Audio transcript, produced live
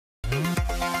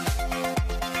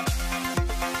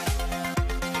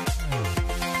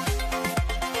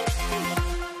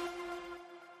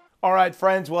All right,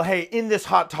 friends. Well, hey, in this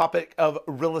hot topic of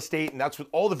real estate, and that's with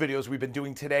all the videos we've been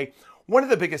doing today, one of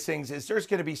the biggest things is there's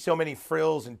going to be so many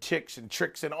frills and ticks and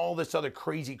tricks and all this other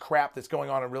crazy crap that's going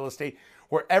on in real estate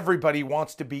where everybody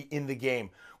wants to be in the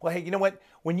game. Well, hey, you know what?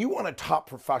 When you want a top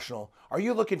professional, are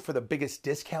you looking for the biggest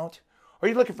discount? Are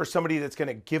you looking for somebody that's going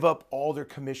to give up all their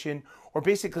commission or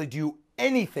basically do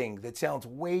anything that sounds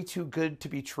way too good to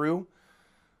be true?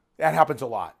 That happens a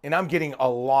lot. And I'm getting a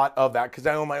lot of that because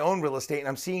I own my own real estate and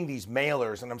I'm seeing these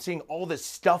mailers and I'm seeing all this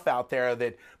stuff out there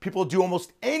that people do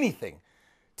almost anything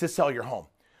to sell your home.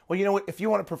 Well, you know what? If you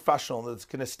want a professional that's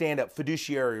going to stand up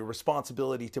fiduciary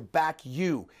responsibility to back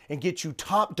you and get you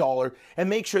top dollar and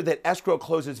make sure that escrow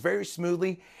closes very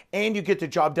smoothly and you get the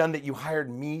job done that you hired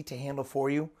me to handle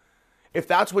for you, if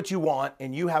that's what you want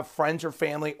and you have friends or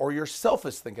family or yourself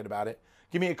is thinking about it,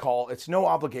 give me a call. It's no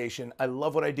obligation. I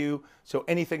love what I do. So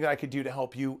anything that I could do to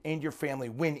help you and your family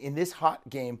win in this hot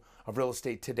game of real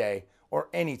estate today or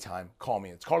anytime, call me.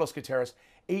 It's Carlos Gutierrez,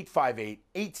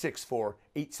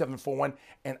 858-864-8741.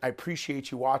 And I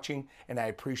appreciate you watching and I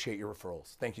appreciate your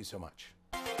referrals. Thank you so much.